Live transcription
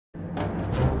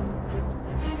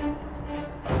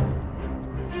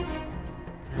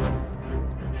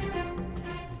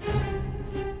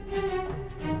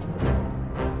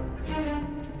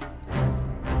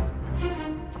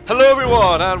Hello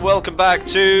everyone and welcome back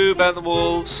to Ben the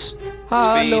Wolves.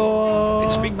 Hello,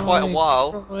 it's been quite a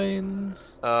while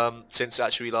friends. since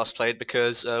actually we last played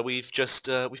because we've finished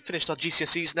our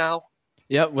GCSEs now.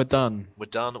 Yep, we're done. We're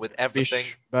done with everything.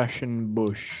 Bish, bash and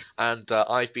bush. And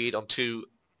I've been on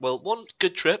one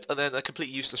good trip and then a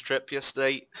completely useless trip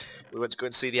yesterday. We went to go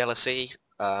and see the LSE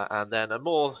and then a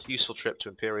more useful trip to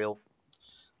Imperial.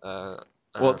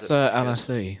 What's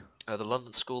LSE? The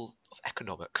London School of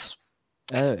Economics.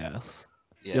 Oh yes.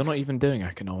 Yes. You're not even doing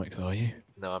economics, are you?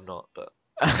 No, I'm not, but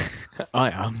I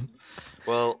am.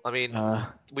 well, I mean,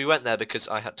 we went there because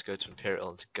I had to go to Imperial,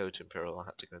 and to go to Imperial I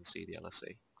had to go and see the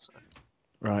LSE. So.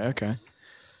 Right, okay.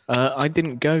 I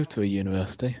didn't go to a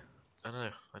university. I know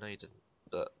you didn't,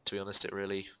 but to be honest, it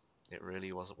really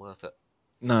wasn't worth it.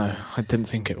 No, I didn't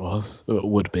think it was. Or it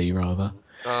would be, rather.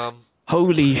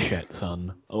 Holy shit,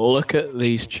 son. Look at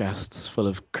these chests full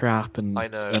of crap and... I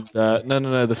know. And,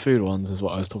 no, the food ones is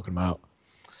what I was talking about.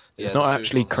 It's not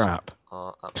actually crap.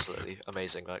 Are absolutely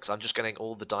amazing, right? Because I'm just getting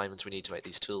all the diamonds we need to make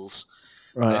these tools.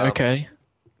 Right, okay.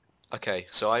 Okay,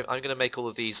 so I'm going to make all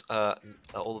of these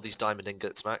diamond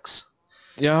ingots, Max.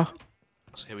 Yeah.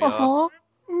 So here we are.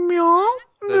 Meow,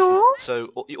 meow. So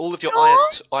all of your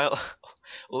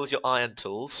all of your iron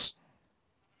tools.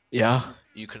 Yeah.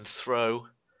 You can throw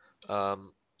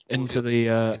into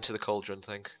the cauldron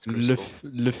thing.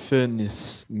 Le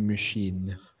furnace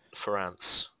machine. For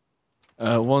ants.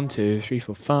 1, 2, 3,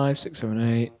 4, 5, 6, 7,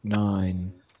 8,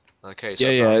 9. Okay. So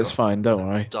yeah, it's fine. Don't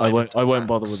worry. I won't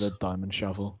bother with a diamond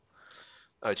shovel.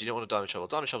 Oh, do you not want a diamond shovel?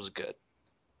 Diamond shovels are good.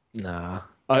 Nah.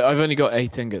 I've only got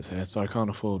 8 ingots here, so I can't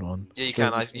afford one. Yeah, you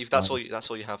can. That's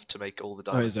all you have to make all the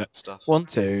diamond stuff. 1,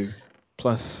 2,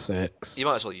 plus 6. You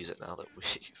might as well use it now that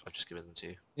I've just given them to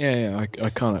you. Yeah, I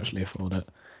can't actually afford it.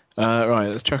 Right,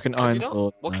 let's chuck an iron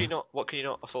sword. What can you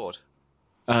not afford?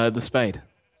 The spade.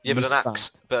 Yeah, but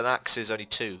an axe is only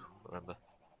 2. Remember?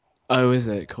 Oh, is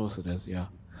it? Of course it is. Yeah.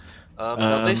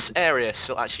 Now this area is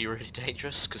still actually really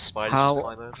dangerous because spiders just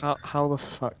climb over. How the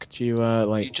fuck do you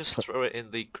like? You just throw it in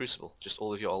the crucible, just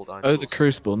all of your old iron. Oh, the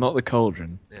crucible, not the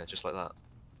cauldron. Yeah, just like that.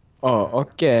 Oh,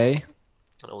 okay.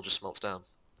 And it all just melts down.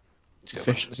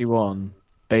 Efficiency 1.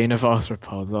 Bane of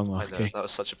arthropods, unlucky. I know, that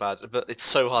was such a bad, but it's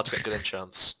so hard to get good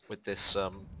enchants with this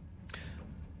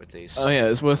with these. Oh yeah,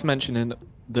 it's worth mentioning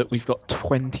that we've got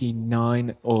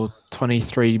 29 or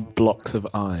 23 blocks of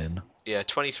iron. Yeah,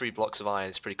 23 blocks of iron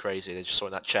is pretty crazy. They just saw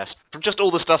in that chest from just all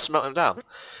the stuff melting down.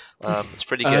 It's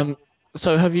pretty good.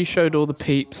 So have you showed all the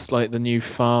peeps, like the new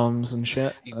farms and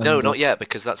shit? No, not yet,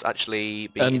 because that's actually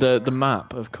being... And the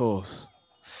map, of course.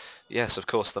 Yes, of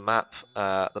course, the map.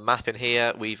 The map in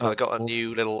here, we've got a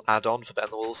new little add-on for Ben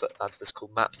the Walls that adds this cool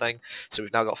map thing. So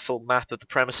we've now got a full map of the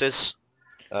premises.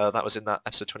 That was in that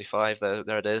episode 25.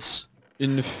 There it is.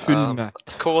 In the full map.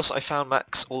 Of course, I found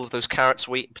Max all of those carrots,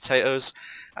 wheat, and potatoes,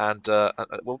 and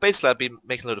well, basically I've been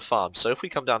making a load of farms. So if we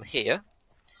come down here,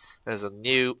 there's a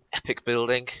new epic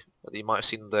building that you might have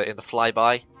seen in the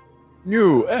flyby.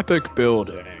 New epic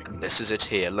building. And this is it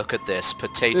here. Look at this: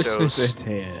 potatoes, this is it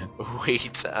here.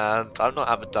 Wheat, and I'm not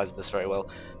advertising this very well,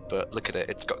 but look at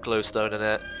it. It's got glowstone in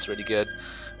it. It's really good.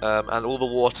 And all the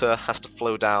water has to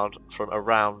flow down from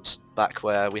around back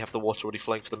where we have the water already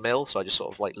flowing for the mill, so I just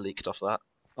sort of like leaked off that.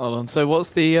 Hold on, so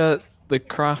what's the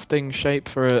crafting shape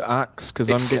for an axe? Because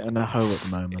I'm getting a hoe at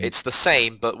the moment. It's the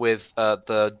same, but with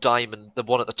the diamond, the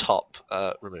one at the top,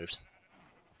 removed.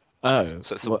 Oh.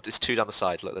 So it's 2 down the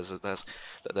side. Look, there's a oh,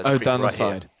 creeper down the right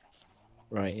side. Here.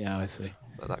 Right, yeah, I see.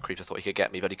 That creeper thought he could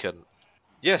get me, but he couldn't.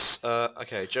 Yes,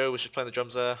 okay, Joe was just playing the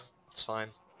drums there. It's fine,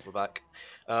 we're back.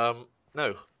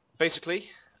 No,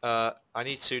 basically, I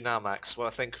need to now, Max, what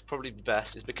I think probably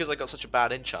best is because I got such a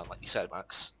bad enchant, like you said,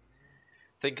 Max,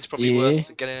 I think it's probably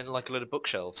worth getting in like a load of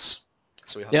bookshelves,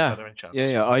 so we have some better enchants.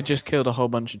 Yeah, I just killed a whole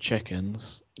bunch of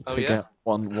chickens to get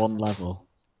one level.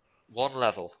 One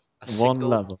level? A single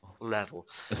level.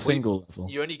 A single level.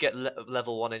 You only get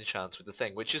level 1 enchants with the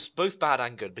thing, which is both bad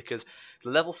and good, because the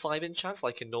level 5 enchants,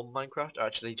 like in normal Minecraft, are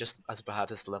actually just as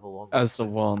bad as the level 1 ones. As the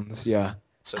ones, yeah.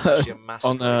 So it's actually a massive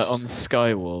on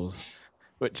Skywars,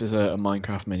 which is a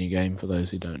Minecraft mini game for those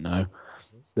who don't know,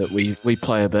 that we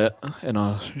play a bit in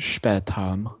our spare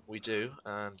time. We do,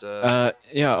 and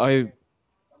yeah,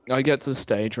 I get to the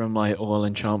stage where I'm like all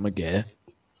enchantment gear.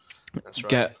 That's right.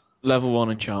 Get level 1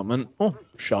 enchantment. Oh,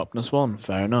 sharpness 1.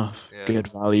 Fair enough. Yeah. Good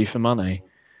value for money.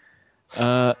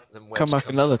 Come back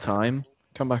another time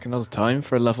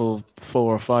for a level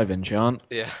 4 or 5 enchant.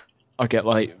 Yeah. I get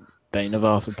like Bane of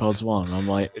Arthropods 1. I'm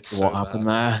like, what happened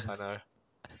there? I know.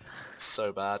 It's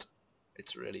so bad.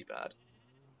 It's really bad.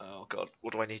 Oh god,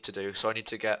 what do I need to do? So I need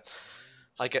to get...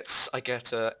 I get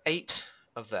 8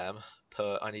 of them,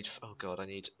 per... oh god, I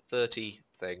need 30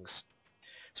 things.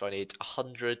 So I need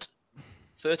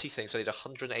 30 things, so I need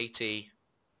 180...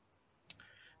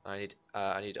 I need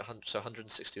 100, so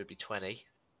 160 would be 20.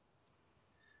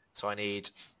 So I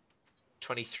need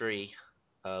 23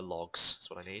 logs, that's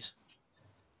what I need.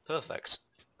 Perfect.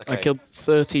 Okay. I killed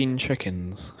 13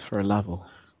 chickens for a level.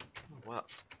 Wow,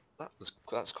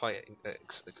 that's quite...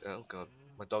 oh god,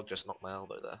 my dog just knocked my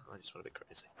elbow there. I just went a bit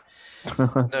crazy.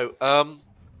 No,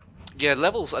 yeah,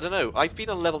 levels, I don't know. I've been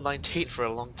on level 19 for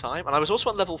a long time, and I was also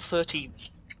on level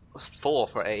 34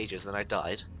 for ages, and then I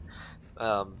died.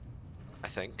 I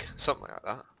think. Something like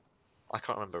that. I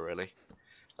can't remember really.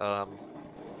 But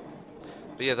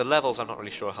yeah, the levels, I'm not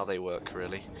really sure how they work,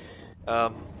 really.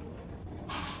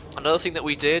 Another thing that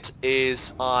we did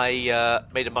is I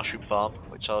made a mushroom farm,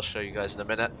 which I'll show you guys in a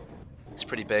minute. It's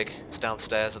pretty big. It's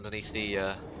downstairs underneath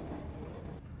the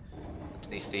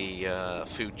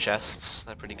food chests.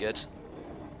 They're pretty good.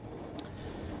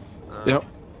 Yep.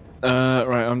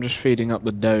 Right, I'm just feeding up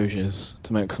the doges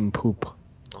to make some poop.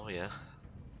 Oh yeah,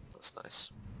 that's nice.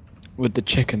 With the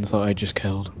chickens that I just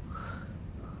killed.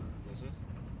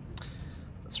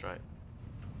 That's right.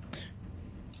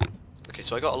 Okay,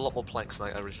 so I got a lot more planks than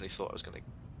I originally thought I was gonna...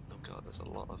 Oh god, there's a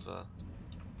lot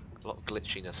of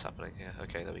glitchiness happening here.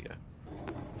 Okay, there we go.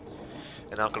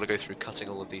 And now I've got to go through cutting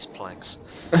all of these planks.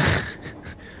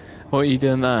 What are you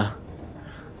doing there?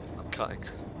 I'm cutting.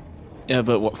 Yeah,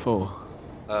 but what for?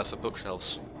 For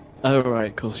bookshelves. Oh right,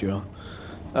 of course you are.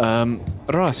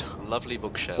 Right. Some lovely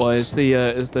bookshelves. Why is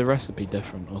the recipe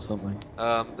different or something?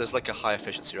 There's like a high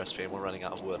efficiency recipe and we're running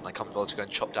out of wood and I can't be bothered to go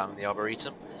and chop down the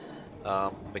arboretum.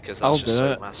 Because that's just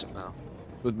so massive now.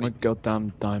 With my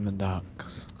goddamn diamond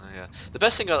axe. Oh yeah. The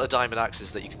best thing about the diamond axe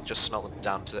is that you can just smelt them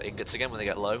down to ingots again when they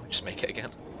get low, just make it again.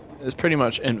 It's pretty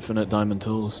much infinite diamond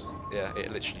tools. Yeah,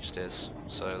 it literally just is.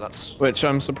 So that's... Which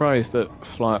I'm surprised that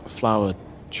Flower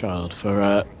Child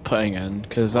for putting in,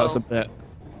 because that's a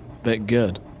bit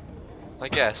good. I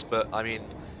guess, but I mean,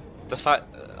 the fact...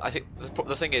 I think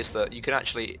the thing is that you can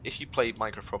actually, if you play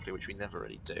Minecraft properly, which we never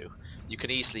really do, you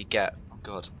can easily get... Oh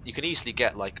god. You can easily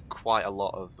get like quite a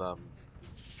lot of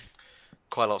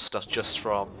stuff just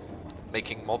from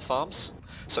making mob farms.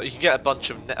 So you can get a bunch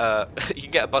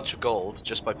of gold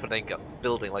just by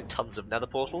building like tons of nether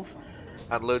portals,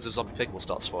 and loads of zombie pig will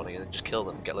start spawning and then just kill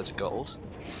them and get loads of gold.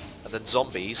 And then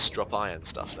zombies drop iron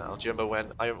stuff now. Do you remember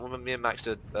when I remember me and Max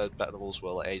did Better Than Walls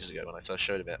World ages ago when I first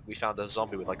showed him it? We found a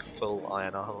zombie with like full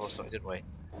iron armor or something, didn't we?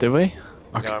 Did we?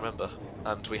 Okay. Yeah, I remember.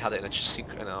 And we had it in a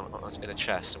secret in a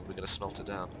chest, and we were gonna smelt it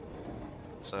down.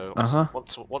 So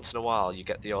once in a while, you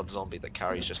get the odd zombie that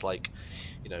carries just like,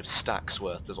 you know, stacks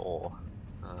worth of ore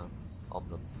on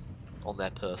them, on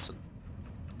their person.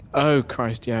 Oh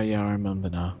Christ! Yeah, I remember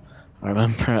now. I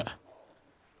remember it.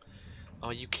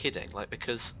 Are you kidding? Like,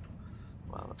 because...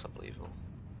 Wow, that's unbelievable.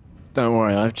 Don't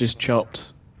worry, I've just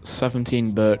chopped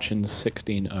 17 birch and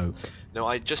 16 oak. No,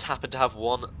 I just happened to have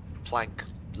one plank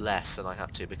less than I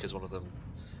had to because one of them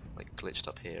like glitched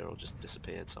up here or just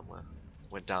disappeared somewhere.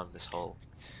 Went down this hole.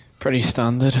 Pretty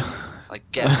standard. I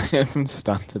guessed.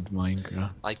 Standard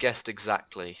Minecraft. I guessed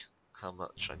exactly how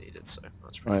much I needed, so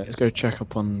that's pretty good. Let's go check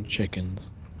up on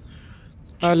chickens.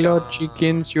 Hello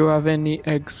chickens, you have any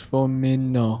eggs for me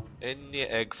now? Any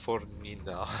egg for me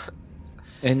now?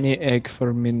 Any egg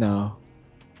for me now?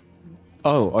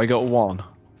 Oh, I got one.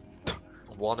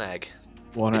 One egg.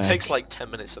 It takes like 10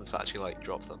 minutes to actually like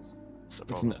drop them.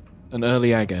 It's an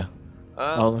early egger.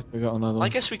 Oh look, I got another one. I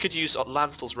guess we could use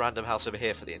Landstall's random house over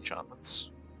here for the enchantments.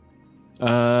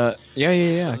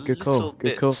 Yeah. Good call.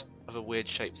 Good call. Of a weird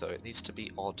shape though. It needs to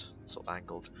be odd, sort of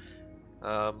angled.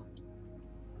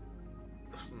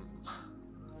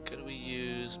 Could we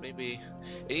use maybe?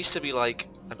 It needs to be like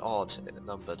an odd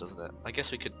number, doesn't it? I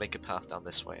guess we could make a path down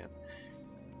this way and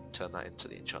turn that into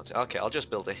the enchanted. Okay, I'll just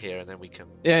build it here and then we can.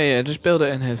 Yeah. Just build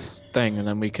it in his thing and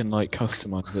then we can like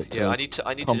customize it. Yeah, I need to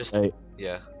just.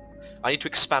 Yeah, I need to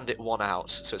expand it one out,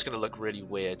 so it's going to look really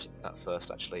weird at first,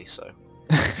 actually. So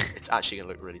it's actually going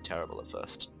to look really terrible at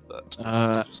first, but.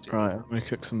 Right, I'm gonna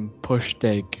cook some push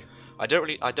dig. I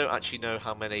don't actually know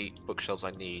how many bookshelves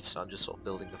I need, so I'm just sort of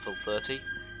building the full 30.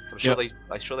 So I'm sure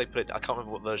they put it. I can't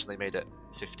remember what version they made it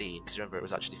 15, because remember it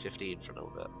was actually 15 for a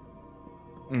little bit.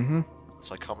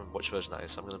 So I can't remember which version that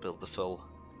is. So I'm going to build the full.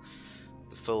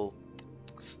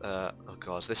 Oh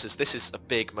gosh, this is a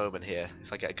big moment here.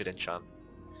 If I get a good enchant,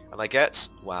 and I get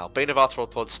Bane of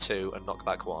Arthropods 2 and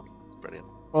Knockback 1. Brilliant.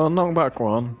 Well, Knockback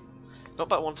 1.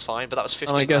 Knockback 1's fine, but that was 15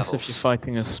 and I guess levels. If you're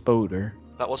fighting a Spoder.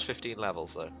 That was 15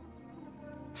 levels though.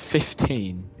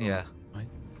 15? Yeah. Oh,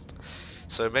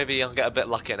 so maybe I'll get a bit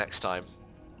luckier next time.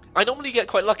 I normally get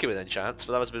quite lucky with enchants,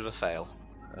 but that was a bit of a fail.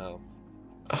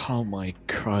 Oh my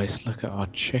Christ, look at our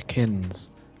chickens.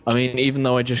 I mean, even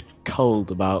though I just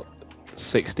culled about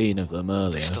 16 of them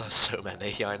earlier. We still have so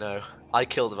many, I know. I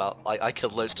killed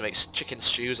loads to make chicken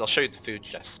stews. I'll show you the food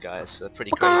chests, guys. They're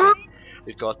pretty crazy.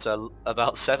 We've got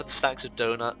about 7 stacks of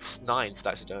donuts, 9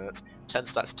 stacks of donuts, 10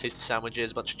 stacks of tasty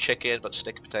sandwiches, a bunch of chicken, a bunch of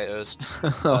sticky potatoes.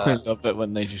 I love it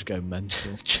when they just go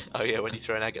mental. Oh yeah, when you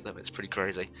throw an egg at them, it's pretty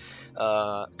crazy.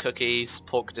 Cookies,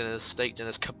 pork dinners, steak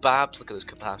dinners, kebabs. Look at those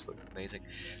kebabs, look amazing.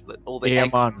 Look, all the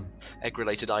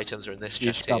egg-related items are in this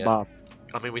chest here. Kebab.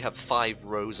 I mean, we have 5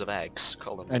 rows of eggs.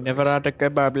 I never had a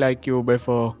kebab like you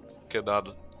before.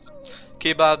 Kebab.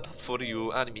 Kebab for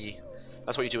you and me.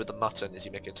 That's what you do with the mutton, is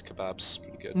you make it into kebabs.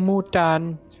 Pretty good.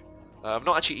 Mutton. I've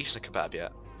not actually eaten a kebab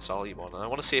yet, so I'll eat one. I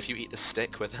want to see if you eat the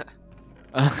stick with it.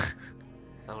 I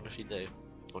wonder if you do.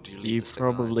 Or do you leave You the stick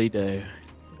probably behind? do.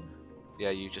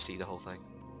 Yeah, you just eat the whole thing.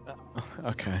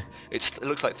 Okay. It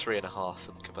looks like 3.5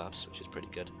 for the kebabs, which is pretty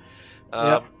good.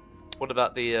 Yep. What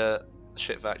about the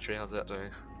shit factory? How's that doing?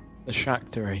 The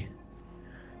Shactory.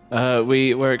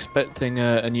 We're expecting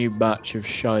a new batch of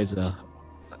Shizer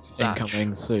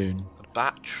incoming soon. A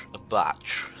batch.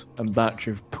 A batch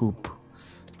of poop.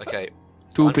 Okay.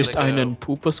 Du bist einen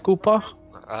Pooper-Scooper?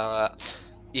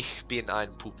 Ich bin ein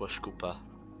Pooper-Scooper.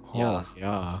 Oh,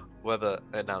 yeah. Whoever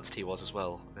announced he was as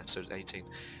well in episode 18.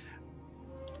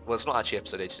 Well, it's not actually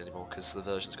episode 18 anymore because the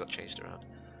versions got changed around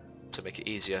to make it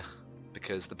easier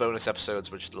because the bonus episodes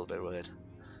were just a little bit weird.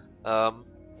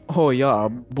 Oh yeah,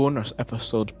 bonus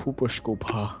episode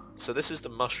Pooper-Scooper. So this is the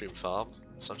mushroom farm.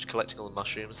 So I'm just collecting all the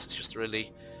mushrooms. It's just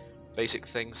really basic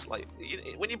things like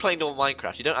when you're playing normal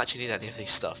Minecraft, you don't actually need any of these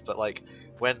stuff. But like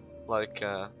when I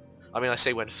mean, I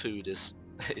say when food is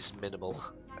minimal.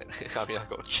 I mean, I've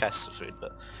got chests of food,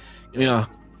 but you know, yeah,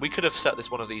 we could have set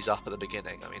one of these up at the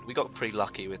beginning. I mean, we got pretty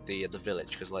lucky with the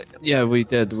village because like yeah, we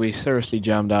did. We seriously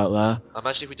jammed out there.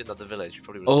 Imagine if we didn't have the village, we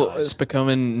probably would have died. Oh, it's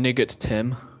becoming Nigget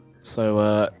Tim,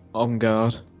 so on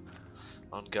guard.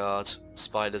 On guard,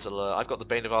 spiders alert. I've got the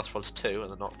Bane of Arthropods too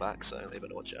and the knockback, so they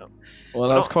better watch out. Well,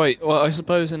 that's quite. Well, I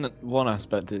suppose in one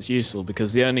aspect it's useful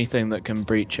because the only thing that can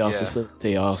breach our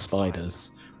facility are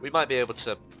spiders. We might be able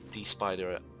to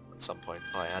de-spider it at some point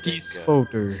by adding.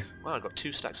 De-spider. Wow, I've got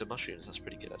 2 stacks of mushrooms. That's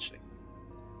pretty good actually.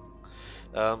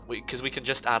 Because we can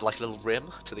just add like a little rim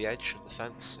to the edge of the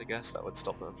fence. I guess that would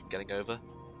stop them from getting over.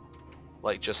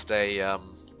 Like just a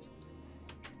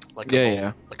like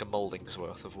a molding's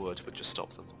worth of wood would just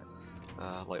stop them.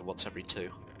 Like once every 2.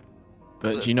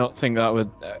 But do you not think that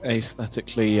would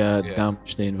aesthetically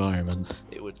damage the environment?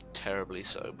 It would terribly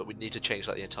so, but we'd need to change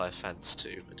like the entire fence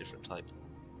to a different type.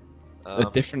 A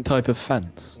different type of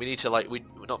fence? We need to like, we'd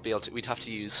not be able to, we'd have to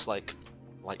use like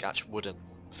actual wooden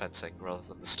fencing rather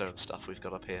than the stone stuff we've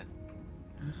got up here.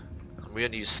 And we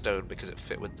only use stone because it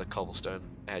fit with the cobblestone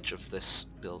edge of this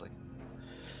building.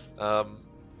 I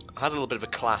had a little bit of a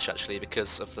clash actually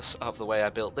because of the way I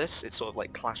built this. It sort of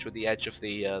like clashed with the edge of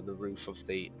the roof of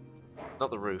the, not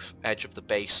the roof, edge of the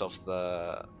base of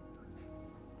the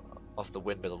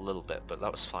windmill a little bit, but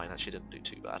that was fine. Actually, didn't do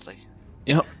too badly.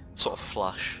 Yep. Sort of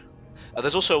flush.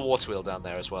 There's also a water wheel down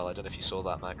there as well. I don't know if you saw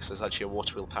that, Max. There's actually a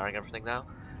water wheel powering everything now.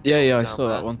 Yeah, I saw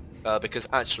that one. Because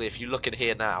actually, if you look in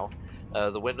here now,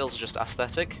 the windmills are just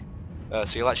aesthetic.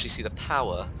 So you'll actually see the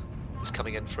power is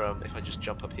coming in from, if I just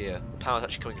jump up here, the power is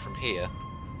actually coming from here,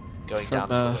 going down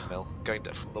to the windmill, going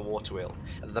from the water wheel,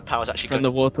 and the power is actually from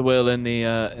the water wheel in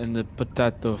the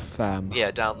potato farm.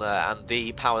 Yeah, down there, and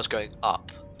the power is going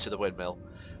up to the windmill,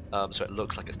 so it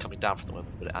looks like it's coming down from the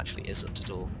windmill, but it actually isn't at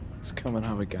all. Let's come and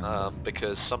have a go.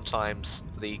 Because sometimes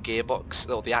the gearbox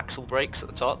or the axle breaks at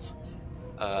the top,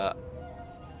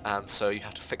 and so you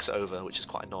have to fix it over, which is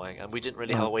quite annoying. And we didn't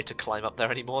really have a way to climb up there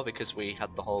anymore because we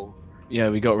had the whole. Yeah,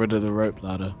 we got rid of the rope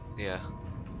ladder. Yeah,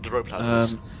 the rope ladder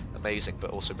was amazing, but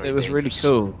also very. It was dangerous.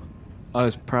 really cool. I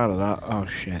was proud of that. Oh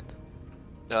shit.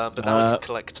 But now we can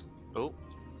collect. Oh,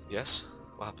 yes.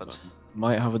 What happened?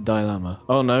 Might have a dilemma.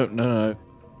 Oh no,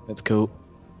 it's cool.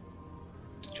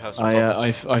 Did you have some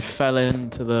problem? I fell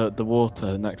into the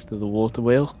water next to the water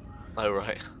wheel. Oh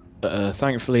right. But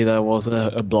thankfully there was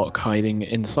a block hiding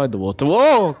inside the water.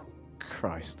 Whoa!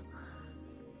 Christ.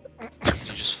 Did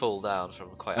you just fall down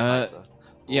from quite a height there?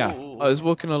 Yeah, I was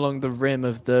walking along the rim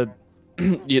of the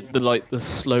the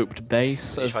sloped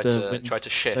base of the. Tried to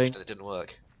shift and it didn't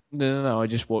work. No, I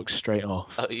just walked straight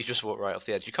off. Oh, you just walked right off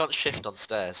the edge. You can't shift on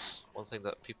stairs. One thing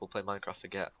that people play Minecraft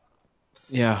forget.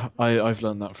 Yeah, I've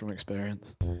learned that from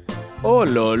experience. Oh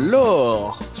la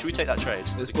la! Should we take that trade?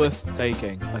 It's worth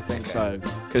taking, I think so.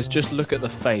 Because just look at the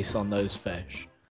face on those fish.